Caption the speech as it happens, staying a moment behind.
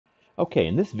Okay,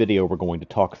 in this video we're going to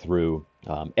talk through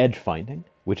edge finding,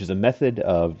 which is a method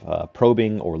of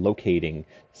probing or locating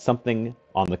something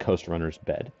on the coast runner's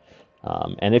bed.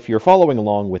 And if you're following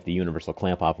along with the universal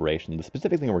clamp operation, the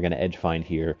specific thing we're going to edge find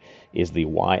here is the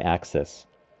y-axis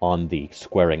on the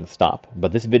squaring stop.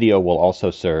 But this video will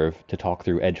also serve to talk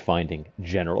through edge finding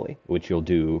generally, which you'll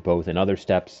do both in other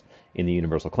steps in the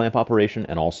universal clamp operation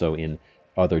and also in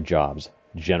other jobs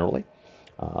generally.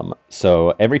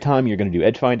 So every time you're going to do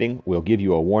edge finding, we'll give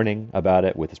you a warning about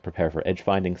it with this prepare for edge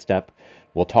finding step.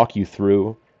 We'll talk you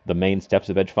through the main steps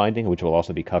of edge finding, which will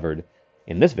also be covered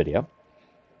in this video.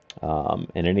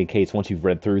 In any case, once you've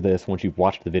read through this, once you've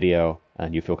watched the video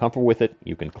and you feel comfortable with it,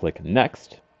 you can click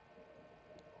next.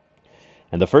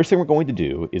 And the first thing we're going to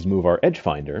do is move our edge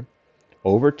finder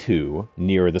over to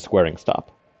near the squaring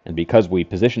stop. And because we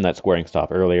positioned that squaring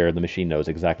stop earlier, the machine knows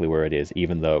exactly where it is,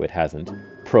 even though it hasn't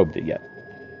probed it yet.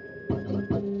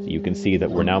 So you can see that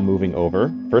we're now moving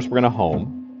over. First we're going to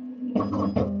home.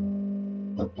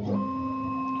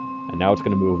 And now it's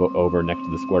going to move over next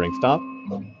to the squaring stop.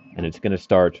 And it's going to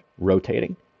start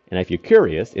rotating. And if you're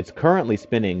curious, it's currently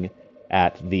spinning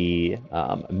at the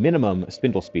minimum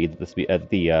spindle speed that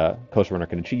the coast runner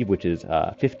can achieve, which is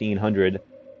 1500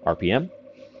 RPM.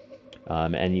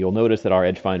 And you'll notice that our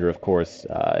edge finder, of course,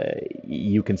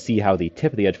 you can see how the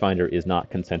tip of the edge finder is not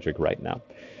concentric right now.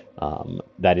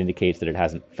 That indicates that it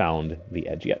hasn't found the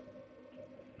edge yet.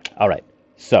 All right,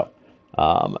 so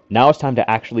now it's time to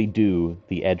actually do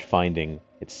the edge finding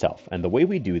itself. And the way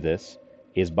we do this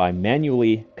is by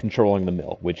manually controlling the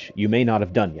mill, which you may not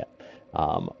have done yet.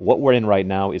 What we're in right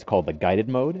now is called the guided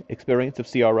mode experience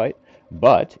of CR Write,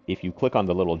 but if you click on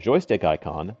the little joystick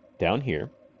icon down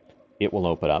here, it will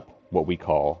open up what we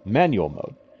call manual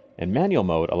mode. And manual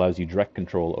mode allows you direct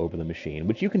control over the machine,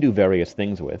 which you can do various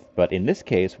things with, but in this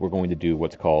case we're going to do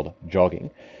what's called jogging,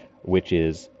 which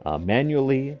is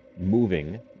manually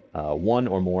moving one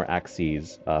or more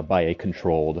axes by a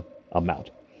controlled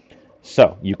amount.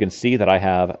 So you can see that I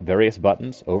have various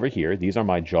buttons over here. These are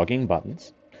my jogging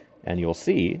buttons. And you'll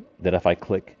see that if I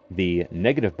click the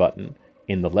negative button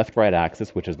in the left-right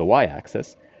axis, which is the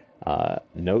y-axis,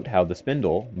 note how the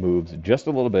spindle moves just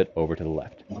a little bit over to the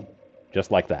left. Just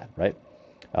like that, right?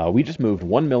 We just moved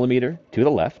 1 millimeter to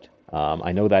the left.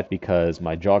 I know that because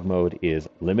my jog mode is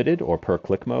limited or per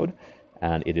click mode,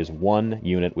 and it is 1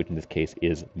 unit, which in this case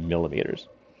is millimeters.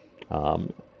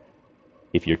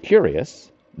 If you're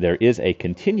curious, there is a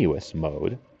continuous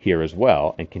mode here as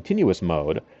well, and continuous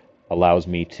mode allows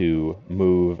me to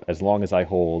move as long as I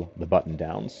hold the button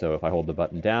down. So if I hold the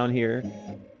button down here,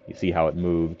 you see how it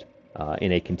moved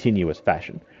in a continuous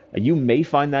fashion. You may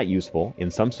find that useful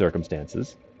in some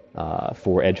circumstances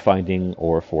for edge finding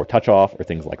or for touch off or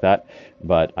things like that,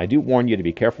 but I do warn you to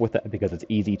be careful with that because it's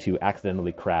easy to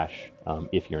accidentally crash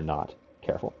if you're not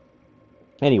careful.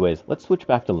 Anyways, let's switch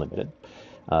back to limited.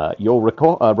 You'll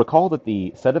recall that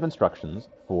the set of instructions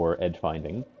for edge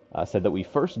finding said that we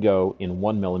first go in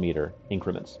 1 millimeter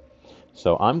increments.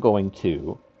 So I'm going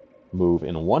to move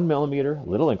in 1 millimeter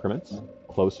little increments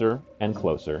closer and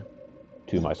closer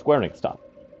to my squaring stop.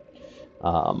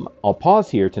 I'll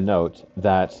pause here to note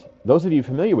that those of you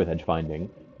familiar with edge finding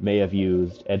may have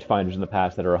used edge finders in the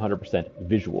past that are 100%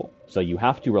 visual. So you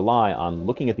have to rely on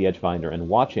looking at the edge finder and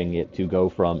watching it to go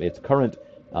from its current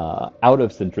out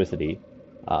of centricity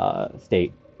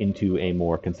state into a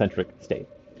more concentric state.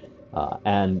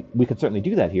 And we could certainly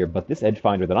do that here, but this edge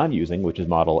finder that I'm using, which is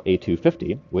model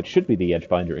A250, which should be the edge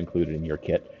finder included in your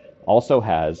kit, also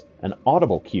has an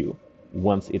audible cue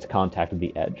once it's contacted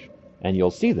the edge. And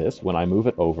you'll see this when I move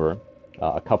it over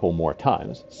a couple more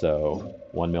times. So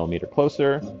 1 millimeter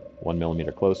closer, 1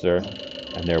 millimeter closer,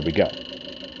 and there we go.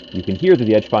 You can hear that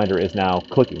the edge finder is now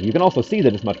clicking. You can also see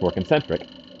that it's much more concentric.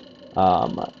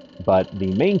 But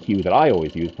the main cue that I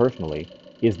always use personally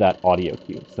is that audio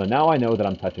cue. So now I know that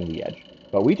I'm touching the edge.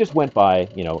 But we just went by,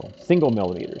 single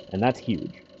millimeters, and that's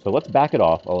huge. So let's back it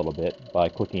off a little bit by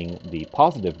clicking the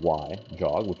positive Y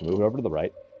jog, which will move it over to the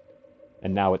right,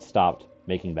 and now it's stopped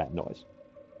making that noise.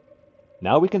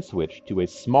 Now we can switch to a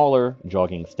smaller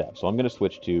jogging step. So I'm going to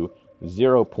switch to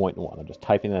 0.1. I'm just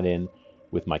typing that in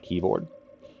with my keyboard.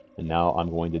 And now I'm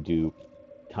going to do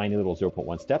tiny little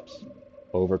 0.1 steps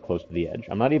over close to the edge.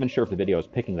 I'm not even sure if the video is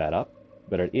picking that up,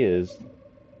 but it is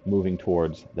moving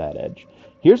towards that edge.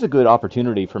 Here's a good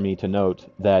opportunity for me to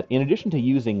note that in addition to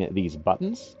using these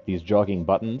buttons, these jogging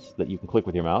buttons that you can click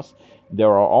with your mouse, there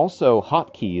are also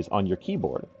hotkeys on your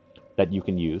keyboard that you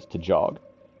can use to jog.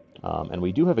 And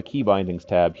we do have a key bindings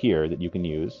tab here that you can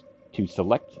use to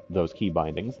select those key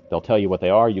bindings. They'll tell you what they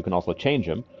are. You can also change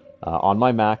them. On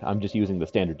my Mac, I'm just using the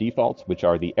standard defaults, which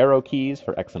are the arrow keys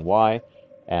for X and Y,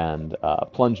 and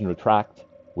plunge and retract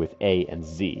with A and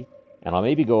Z. And I'll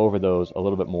maybe go over those a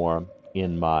little bit more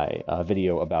in my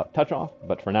video about touch off,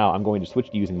 but for now I'm going to switch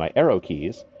to using my arrow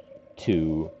keys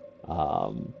to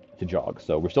jog.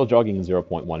 So we're still jogging in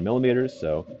 0.1 millimeters,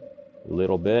 so a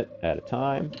little bit at a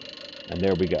time, and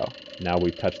there we go. Now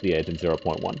we've touched the edge in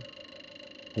 0.1.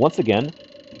 Once again,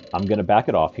 I'm going to back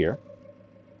it off here,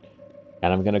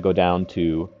 and I'm going to go down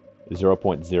to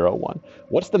 0.01.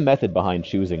 What's the method behind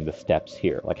choosing the steps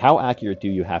here? Like, how accurate do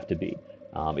you have to be?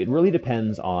 It really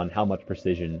depends on how much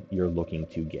precision you're looking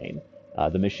to gain.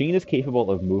 The machine is capable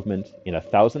of movement in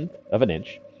 1,000th of an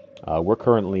inch. We're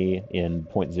currently in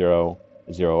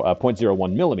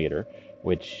 0.01 millimeter,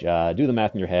 which, do the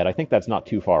math in your head, I think that's not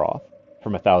too far off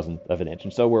from 1,000th of an inch.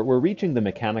 And so we're reaching the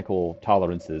mechanical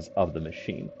tolerances of the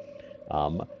machine.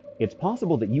 It's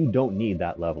possible that you don't need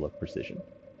that level of precision.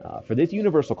 For this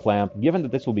universal clamp, given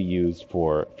that this will be used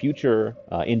for future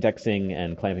indexing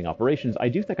and clamping operations, I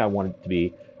do think I want it to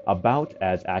be about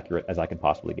as accurate as I can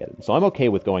possibly get it. So I'm okay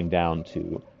with going down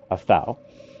to a thou.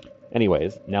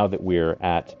 Anyways, now that we're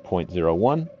at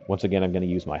 0.01, once again I'm going to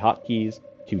use my hotkeys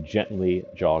to gently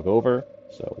jog over.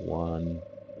 So 1,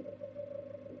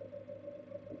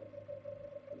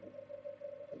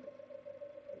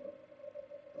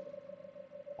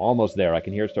 almost there. I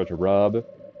can hear it start to rub.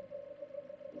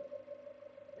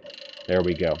 There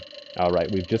we go. All right,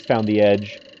 we've just found the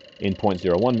edge in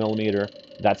 0.01 millimeter.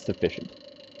 That's sufficient.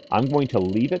 I'm going to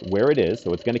leave it where it is,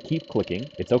 so it's going to keep clicking.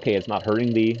 It's okay, it's not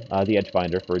hurting the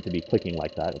Edgefinder for it to be clicking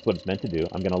like that. It's what it's meant to do.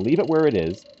 I'm going to leave it where it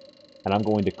is, and I'm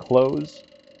going to close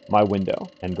my window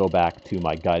and go back to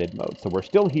my guided mode. So we're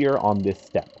still here on this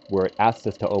step where it asks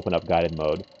us to open up guided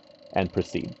mode and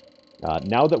proceed.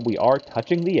 Now that we are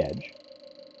touching the edge,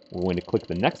 we're going to click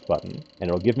the next button, and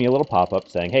it'll give me a little pop-up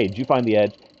saying, hey, did you find the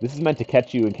edge? This is meant to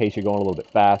catch you in case you're going a little bit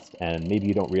fast, and maybe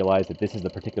you don't realize that this is the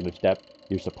particular step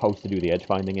you're supposed to do the edge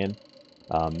finding in.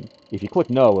 If you click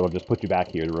no, it'll just put you back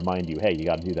here to remind you, hey, you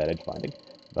got to do that edge finding.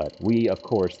 But we, of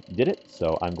course, did it,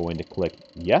 so I'm going to click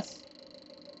yes.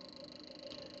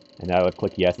 And now I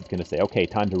click yes, it's going to say, okay,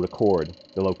 time to record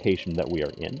the location that we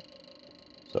are in.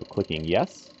 So clicking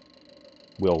yes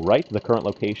will write the current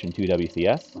location to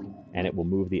WCS, and it will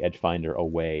move the edge finder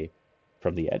away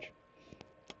from the edge.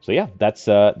 So yeah, that's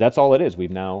all it is.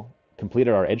 We've now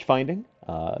completed our edge finding.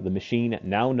 The machine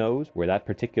now knows where that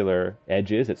particular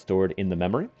edge is. It's stored in the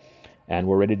memory, and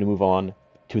we're ready to move on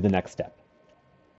to the next step.